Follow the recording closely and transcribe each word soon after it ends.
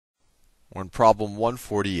We're in problem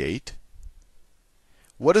 148.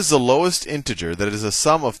 What is the lowest integer that is a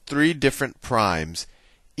sum of three different primes,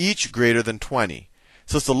 each greater than 20?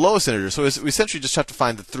 So it's the lowest integer. So we essentially just have to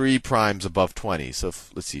find the three primes above 20. So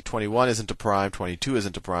let's see, 21 isn't a prime, 22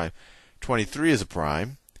 isn't a prime, 23 is a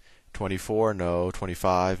prime, 24, no,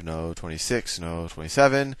 25, no, 26, no,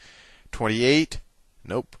 27, 28,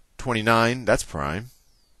 nope, 29, that's prime,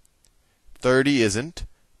 30 isn't,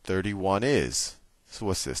 31 is. So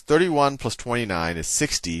what's this? 31 plus 29 is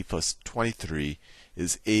 60 plus 23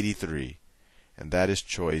 is 83. And that is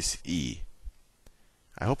choice E.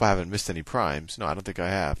 I hope I haven't missed any primes. No, I don't think I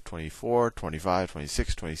have. 24, 25,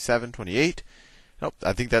 26, 27, 28. Nope,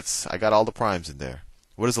 I think I got all the primes in there.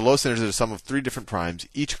 What is the lowest integer? The sum of three different primes,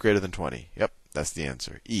 each greater than 20. Yep, that's the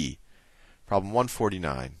answer. E. Problem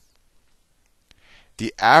 149.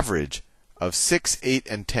 The average of 6, 8,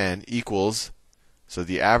 and 10 equals, so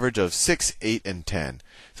the average of 6, 8, and 10.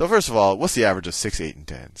 So first of all, what's the average of 6, 8, and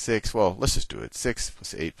 10? 6, well, let's just do it. 6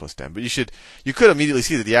 plus 8 plus 10. But you could immediately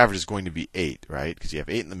see that the average is going to be 8, right? Because you have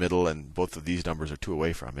 8 in the middle, and both of these numbers are 2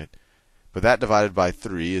 away from it. But that divided by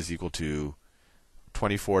 3 is equal to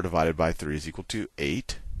 24 divided by 3 is equal to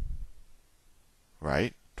 8,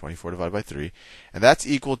 right? 24 divided by 3. And that's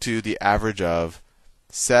equal to the average of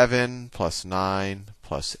 7 plus 9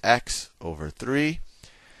 plus x over 3.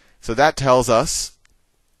 So that tells us,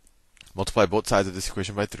 multiply both sides of this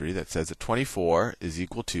equation by 3, that says that 24 is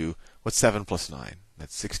equal to, what's 7 plus 9?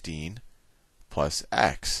 That's 16 plus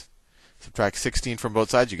x. Subtract 16 from both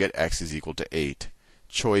sides, you get x is equal to 8.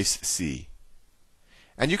 Choice C.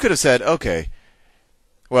 And you could have said, okay,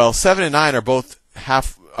 well, 7 and 9 are both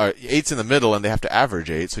 8's in the middle, and they have to average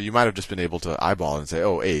 8, so you might have just been able to eyeball it and say,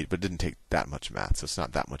 oh, 8, but it didn't take that much math, so it's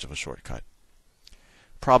not that much of a shortcut.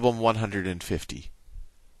 Problem 150.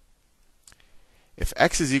 If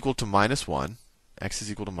x is equal to minus 1, x is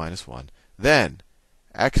equal to minus 1, then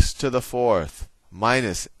x to the fourth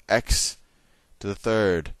minus x to the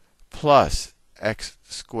third plus x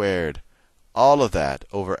squared, all of that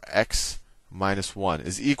over x minus 1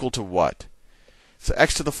 is equal to what? So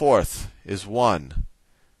x to the fourth is 1.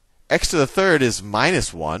 X to the third is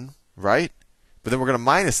minus 1, right? But then we're going to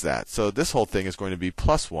minus that. So this whole thing is going to be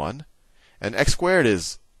plus 1. And x squared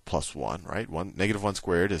is plus 1, right? Negative 1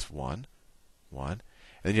 squared is 1. 1. And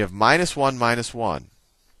then you have minus 1 minus 1.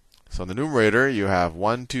 So in the numerator, you have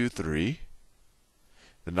 1, 2, 3.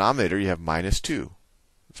 The denominator, you have minus 2.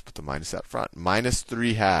 Let's put the minus out front. Minus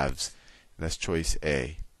 3 halves. And that's choice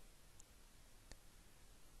A.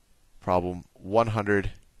 Problem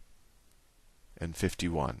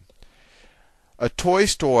 151. A toy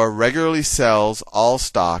store regularly sells all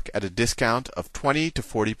stock at a discount of 20 to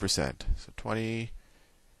 40%. So 20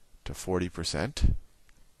 to 40%.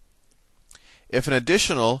 If an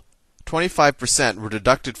additional 25% were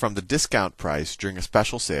deducted from the discount price during a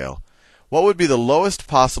special sale, what would be the lowest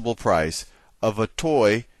possible price of a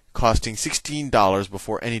toy costing $16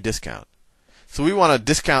 before any discount? So we want to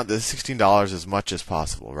discount the $16 as much as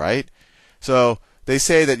possible, right? So they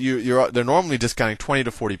say that they're normally discounting 20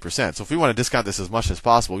 to 40%. So if we want to discount this as much as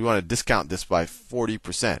possible, we want to discount this by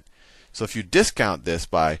 40%. So if you discount this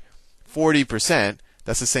by 40%,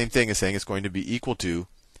 that's the same thing as saying it's going to be equal to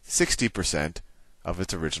 60% of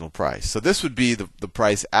its original price. So this would be the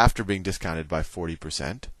price after being discounted by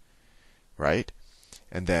 40%, right?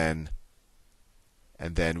 And then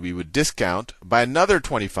we would discount by another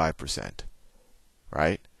 25%,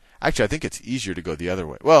 right? Actually, I think it's easier to go the other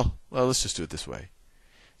way. Well, let's just do it this way.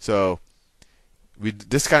 So we'd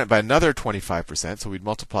discount it by another 25%, so we'd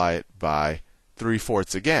multiply it by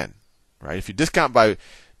 3/4 again, right? If you discount by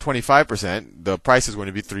 25%, the price is going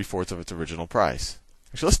to be 3/4 of its original price.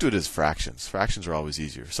 Actually, let's do it as fractions. Fractions are always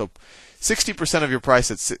easier. So 60% of your price,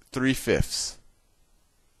 that's 3/5,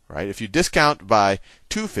 right? If you discount by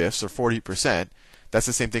 2/5 or 40%, that's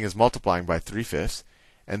the same thing as multiplying by 3/5,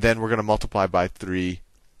 and then we're going to multiply by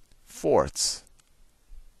 3/4,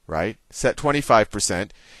 right? Set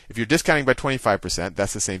 25%. If you're discounting by 25%,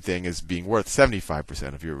 that's the same thing as being worth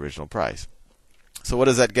 75% of your original price. So what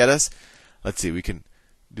does that get us? Let's see. We can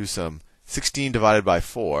do some 16 divided by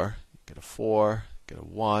 4. Get a 4. Get a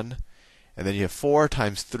 1, and then you have 4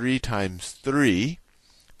 times 3 times 3.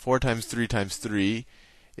 4 times 3 times 3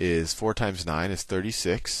 is 4 times 9 is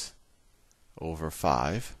 36 over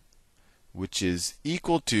 5, which is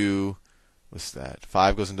equal to, what's that?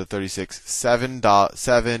 5 goes into 36, 7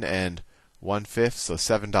 and 1/5, so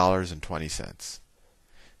 $7.20.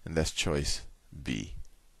 And that's choice B.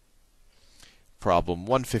 Problem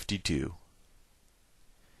 152.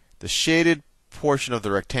 The shaded portion of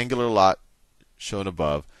the rectangular lot shown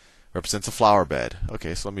above represents a flower bed.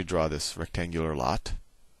 Okay, so let me draw this rectangular lot.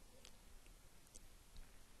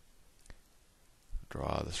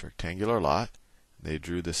 draw this rectangular lot. They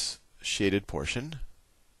drew this shaded portion.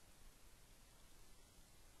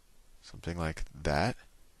 Something like that.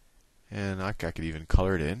 And I could even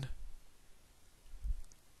color it in.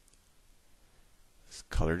 Just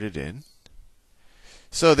colored it in.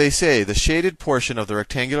 So they say the shaded portion of the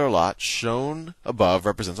rectangular lot shown above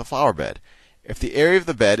represents a flower bed. If the area of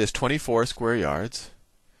the bed is 24 square yards,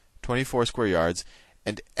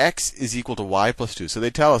 and x is equal to y plus 2. So they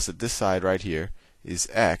tell us that this side right here is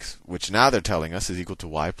x, which now they're telling us is equal to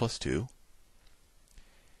y plus 2.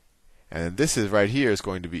 And this is right here is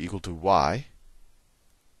going to be equal to y.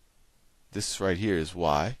 This right here is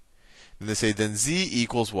y. And they say then z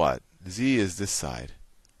equals what? Z is this side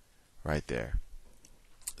right there.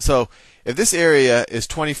 So if this area is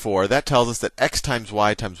 24, that tells us that x times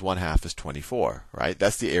y times 1/2 is 24, right?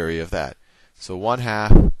 That's the area of that. So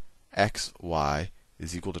 1/2 xy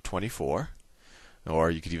is equal to 24. Or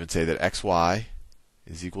you could even say that xy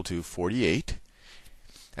is equal to 48.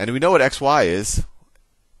 And we know what xy is.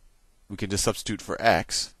 We can just substitute for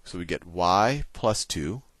x. So we get y plus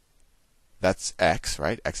 2. That's x,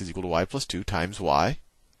 right? X is equal to y plus 2 times y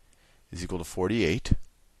is equal to 48.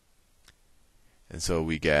 And so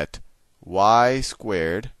we get y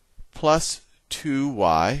squared plus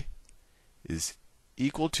 2y is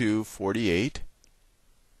equal to 48.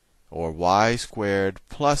 Or y squared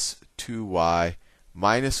plus 2y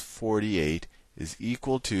minus 48 is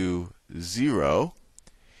equal to 0.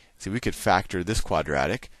 See, we could factor this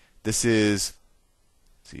quadratic. This is,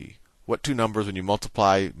 see, what two numbers when you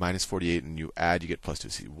multiply minus 48 and you add, you get plus 2.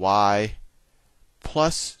 See, y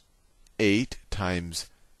plus 8 times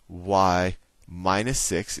y minus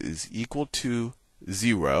 6 is equal to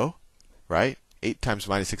 0, right? 8 times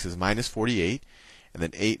minus 6 is minus 48, and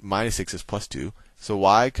then 8 minus 6 is plus 2. So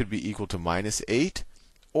y could be equal to minus 8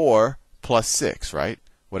 or plus 6, right?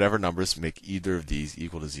 Whatever numbers make either of these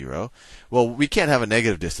equal to 0. Well, we can't have a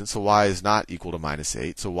negative distance, so y is not equal to minus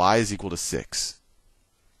 8. So y is equal to 6.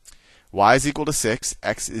 Y is equal to 6,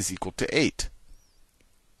 x is equal to 8.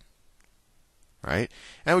 Right?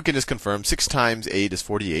 And we can just confirm 6 times 8 is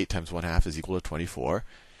 48 times 1/2 is equal to 24.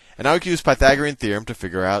 And now we can use Pythagorean theorem to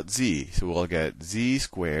figure out z. So we'll get z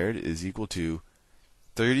squared is equal to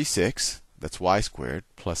 36, that's y squared,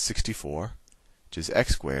 plus 64, which is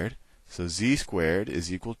x squared. So z squared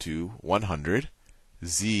is equal to 100.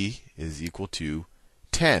 Z is equal to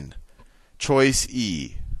 10. Choice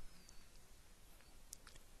E.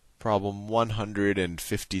 Problem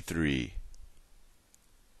 153.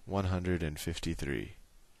 153.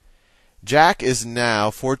 Jack is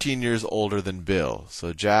now 14 years older than Bill.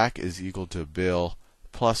 So Jack is equal to Bill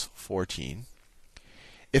plus 14.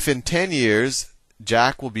 If in 10 years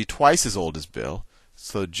Jack will be twice as old as Bill,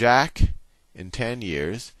 so Jack in 10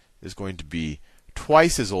 years is going to be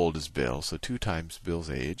twice as old as Bill, so 2 times Bill's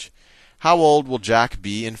age. How old will Jack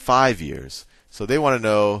be in 5 years? So they want to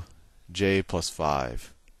know J plus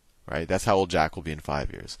 5, right? That's how old Jack will be in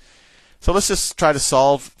 5 years. So let's just try to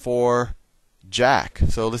solve for Jack.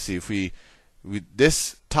 So let's see if we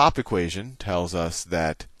this top equation tells us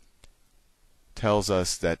that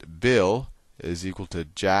Bill is equal to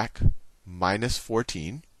Jack minus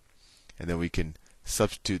 14, and then we can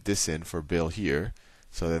substitute this in for Bill here.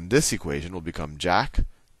 So then this equation will become Jack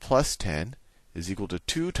plus 10 is equal to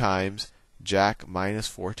 2 times Jack minus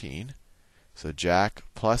 14. So Jack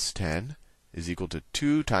plus 10 is equal to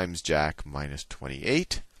 2 times Jack minus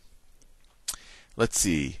 28. Let's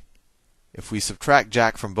see. If we subtract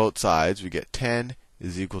Jack from both sides, we get 10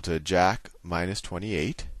 is equal to Jack minus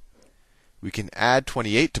 28. We can add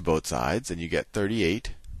 28 to both sides, and you get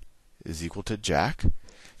 38 is equal to Jack.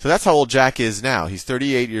 So that's how old Jack is now. He's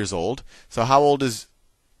 38 years old. So how old is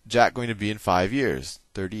Jack going to be in 5 years?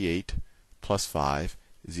 38 plus 5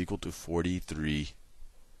 is equal to 43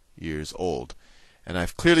 years old. And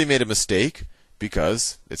I've clearly made a mistake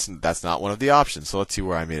because that's not one of the options. So let's see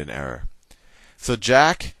where I made an error. So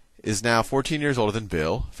Jack is now 14 years older than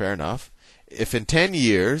Bill. Fair enough. If in 10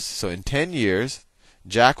 years, so in 10 years,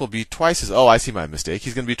 Jack will be twice as, oh, I see my mistake.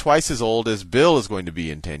 He's going to be twice as old as Bill is going to be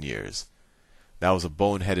in 10 years. That was a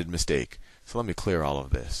boneheaded mistake. So let me clear all of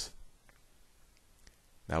this.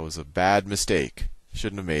 That was a bad mistake.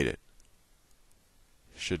 Shouldn't have made it.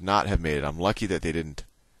 Should not have made it. I'm lucky that they didn't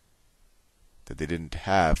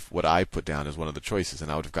have what I put down as one of the choices,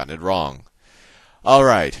 and I would have gotten it wrong. All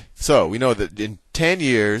right. So we know that in 10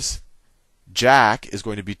 years, Jack is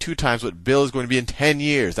going to be 2 times what Bill is going to be in 10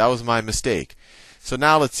 years. That was my mistake. So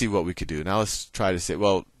now let's see what we could do. Now let's try to say,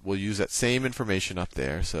 well, we'll use that same information up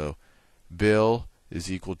there. So Bill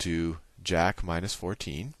is equal to Jack minus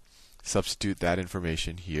 14. Substitute that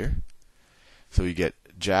information here. So we get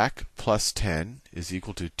Jack plus 10 is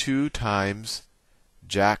equal to 2 times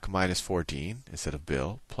Jack minus 14 instead of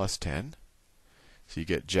Bill plus 10. So you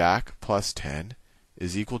get Jack plus 10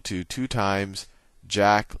 is equal to 2 times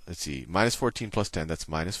Jack, let's see, minus 14 plus 10, that's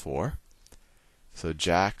minus 4. So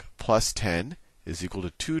Jack plus 10 is equal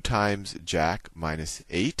to 2 times Jack minus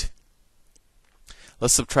 8.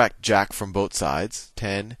 Let's subtract Jack from both sides.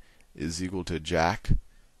 10 is equal to Jack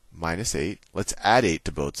minus 8. Let's add 8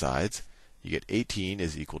 to both sides. You get 18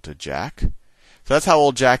 is equal to Jack. So that's how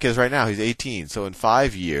old Jack is right now. He's 18. So in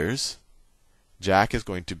 5 years, Jack is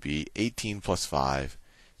going to be 18 plus 5,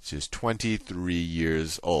 which is 23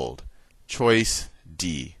 years old. Choice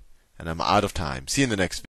D. And I'm out of time. See you in the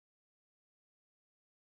next video.